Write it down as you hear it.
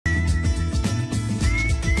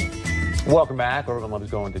Welcome back. Everyone loves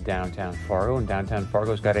going to downtown Fargo, and downtown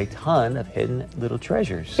Fargo's got a ton of hidden little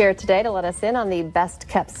treasures. Here today to let us in on the best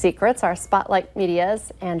kept secrets, our Spotlight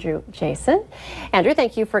Media's Andrew Jason. Andrew,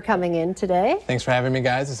 thank you for coming in today. Thanks for having me,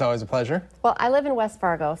 guys. It's always a pleasure. Well, I live in West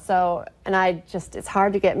Fargo, it's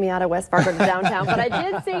hard to get me out of West Fargo to downtown, but I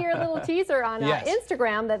did see your little teaser on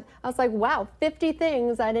Instagram that I was like, wow, 50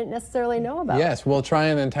 things I didn't necessarily know about. Yes, we'll try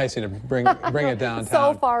and entice you to bring it downtown.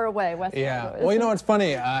 So far away, West Fargo is. Well, you know, it's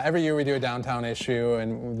funny. Every year we do a downtown issue,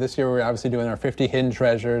 and this year we're obviously doing our 50 hidden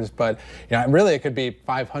treasures, but you know, really it could be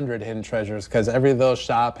 500 hidden treasures because every little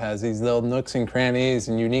shop has these little nooks and crannies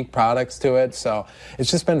and unique products to it. So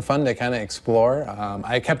it's just been fun to kind of explore.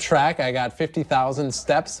 I kept track. I got 50,000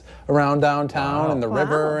 steps around downtown and the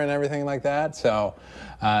river and everything like that. So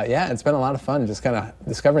yeah, it's been a lot of fun just kind of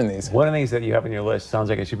discovering these. One of the things that you have on your list sounds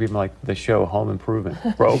like it should be like the show Home Improvement.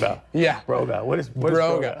 Broga. Yeah. Broga. What is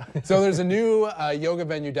Broga? So there's a new yoga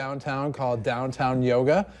venue downtown called Downtown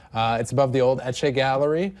Yoga. It's above the old Etche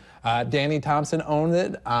Gallery. Danny Thompson owned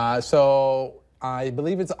it. So I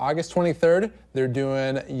believe it's August 23rd. They're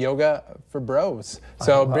doing yoga for bros.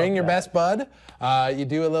 So bring your best bud. You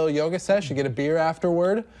do a little yoga sesh. You get a beer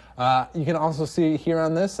afterward. You can also see here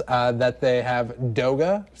on this that they have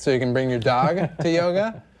doga, so you can bring your dog to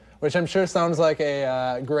yoga, which I'm sure sounds like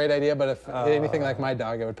a great idea, but if anything like my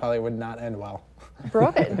dog, it probably would not end well.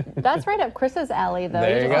 Broken. That's right up Chris's alley, though.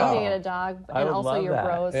 There you just go. looking at a dog, and also your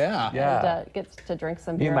bros. Yeah. And gets to drink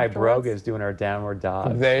some Me beer and my afterwards. broga is doing our downward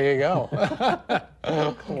dog. There you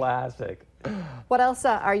go. Classic. What else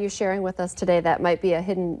are you sharing with us today that might be a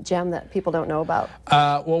hidden gem that people don't know about?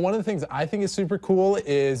 Well, one of the things I think is super cool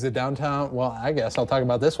is the downtown, well, I guess I'll talk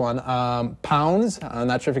about this one, Pounds. I'm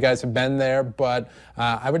not sure if you guys have been there, but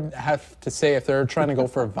I would have to say if they're trying to go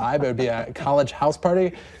for a vibe, it would be a college house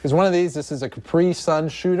party. Because one of these, this is a Capri Sun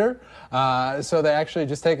shooter. So they actually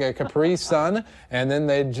just take a Capri Sun and then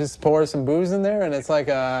they just pour some booze in there, and it's like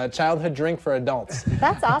a childhood drink for adults.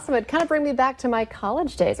 That's awesome. It kind of brings me back to my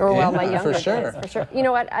college days, or well, my younger days, for sure. You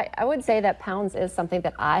know what? I would say that Pounds is something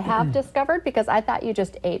that I have discovered because I thought you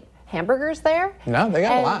just ate hamburgers there. No, they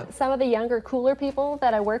got a lot. Some of the younger, cooler people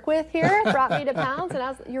that I work with here brought me to Pounds,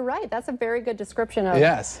 and you're right. That's a very good description of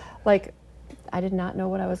like. I did not know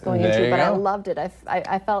what I was going into, but I loved it.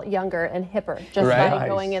 I felt younger and hipper just by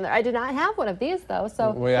going in there. I did not have one of these, though,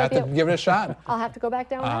 so we have to give it a shot. I'll have to go back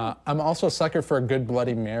down. I'm also a sucker for a good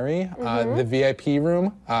Bloody Mary. The VIP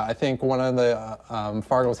room, I think one of the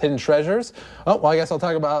Fargo's hidden treasures. Oh, well, I guess I'll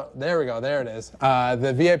talk about, there we go, there it is.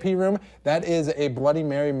 The VIP room, that is a Bloody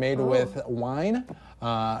Mary made with wine.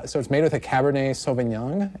 So it's made with a Cabernet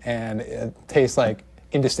Sauvignon, and it tastes like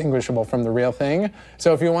indistinguishable from the real thing.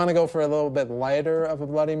 So if you want to go for a little bit lighter of a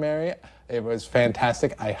Bloody Mary, it was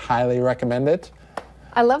fantastic. I highly recommend it.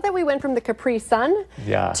 I love that we went from the Capri Sun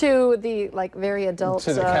to the very adult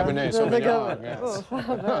to the Cabernet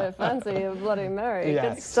Sauvignon. Very fancy Bloody Mary.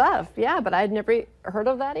 Good stuff. Yeah, but I'd never heard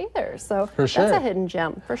of that either. So that's a hidden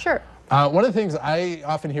gem for sure. One of the things I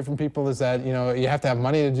often hear from people is that, you know, you have to have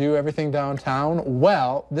money to do everything downtown.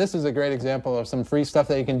 Well, this is a great example of some free stuff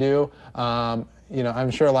that you can do. You know,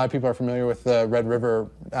 I'm sure a lot of people are familiar with the Red River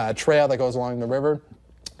Trail that goes along the river.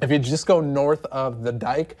 If you just go north of the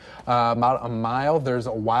dike, about a mile, there's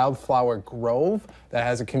a wildflower grove that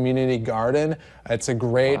has a community garden. It's a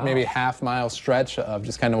great maybe half-mile stretch of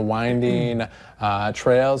just kind of winding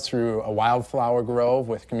trails through a wildflower grove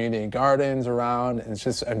with community gardens around. It's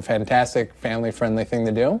just a fantastic family-friendly thing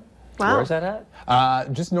to do. Wow. Where's that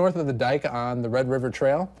at? Just north of the dike on the Red River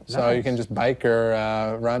Trail. So you can just bike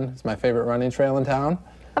or run. It's my favorite running trail in town.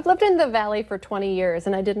 I've lived in the valley for 20 years,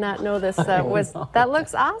 and I did not know this that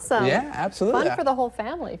looks awesome. Yeah, absolutely. Fun for the whole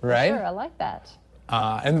family, for sure. I like that.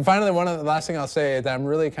 And finally, one of the last thing I'll say that I'm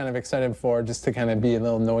really kind of excited for, just to kind of be a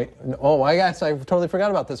little oh, I guess I totally forgot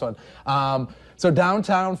about this one. So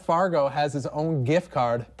downtown Fargo has its own gift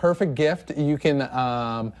card, perfect gift. You can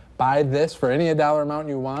buy this for any dollar amount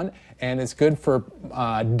you want, and it's good for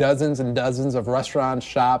dozens and dozens of restaurants,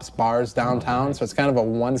 shops, bars downtown. So it's kind of a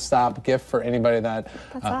one-stop gift for anybody that.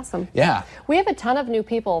 That's awesome. Yeah. We have a ton of new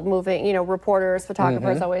people moving. You know, reporters,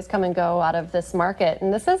 photographers always come and go out of this market,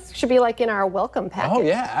 and this should be like in our welcome package. Oh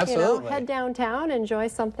yeah, absolutely. You know, head downtown, enjoy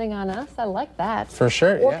something on us. I like that. For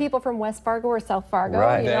sure. Or people from West Fargo or South Fargo.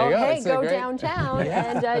 Right. You know, There you go. hey, It's go great downtown,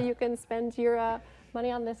 and you can spend your money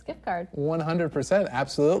on this gift card. 100%,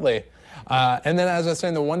 absolutely. And then, as I was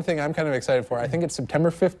saying, the one thing I'm kind of excited for, I think it's September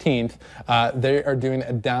 15th, they are doing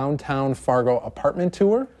a downtown Fargo apartment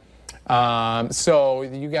tour. So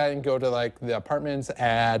you guys can go to like the apartments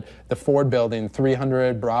at the Ford Building,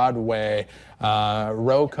 300 Broadway,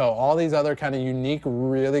 Roco, all these other kind of unique,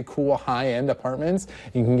 really cool high-end apartments.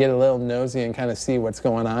 You can get a little nosy and kind of see what's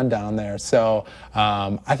going on down there. So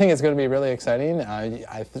I think it's going to be really exciting.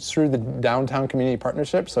 It's through the Downtown Community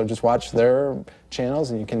Partnership, so just watch their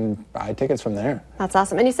channels and you can buy tickets from there. That's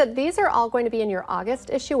awesome. And you said these are all going to be in your August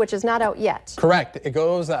issue, which is not out yet. Correct. It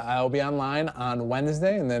goes, I'll be online on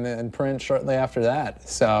Wednesday and then in print shortly after that.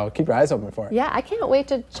 So keep your eyes open for it. Yeah, I can't wait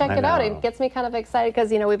to check it out. It gets me kind of excited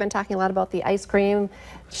because, you know, we've been talking a lot about the ice cream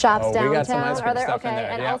shops downtown. We got some ice cream stuff in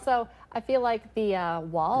there. And also, I feel like the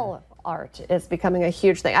wall art is becoming a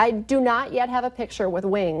huge thing. I do not yet have a picture with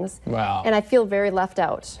wings, and I feel very left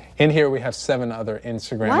out. In here, we have 7 other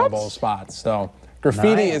Instagrammable spots. So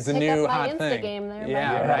graffiti is the new hot thing. Game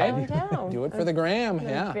there right. Do it for the gram.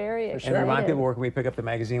 Very excited. And remind people, where can we pick up the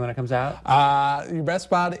magazine when it comes out? Your best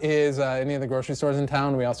spot is any of the grocery stores in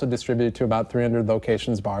town. We also distribute it to about 300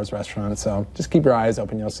 locations, bars, restaurants. So just keep your eyes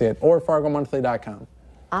open. You'll see it. Or FargoMonthly.com.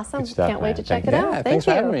 Awesome. Can't wait to check it out. Thanks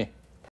for having me.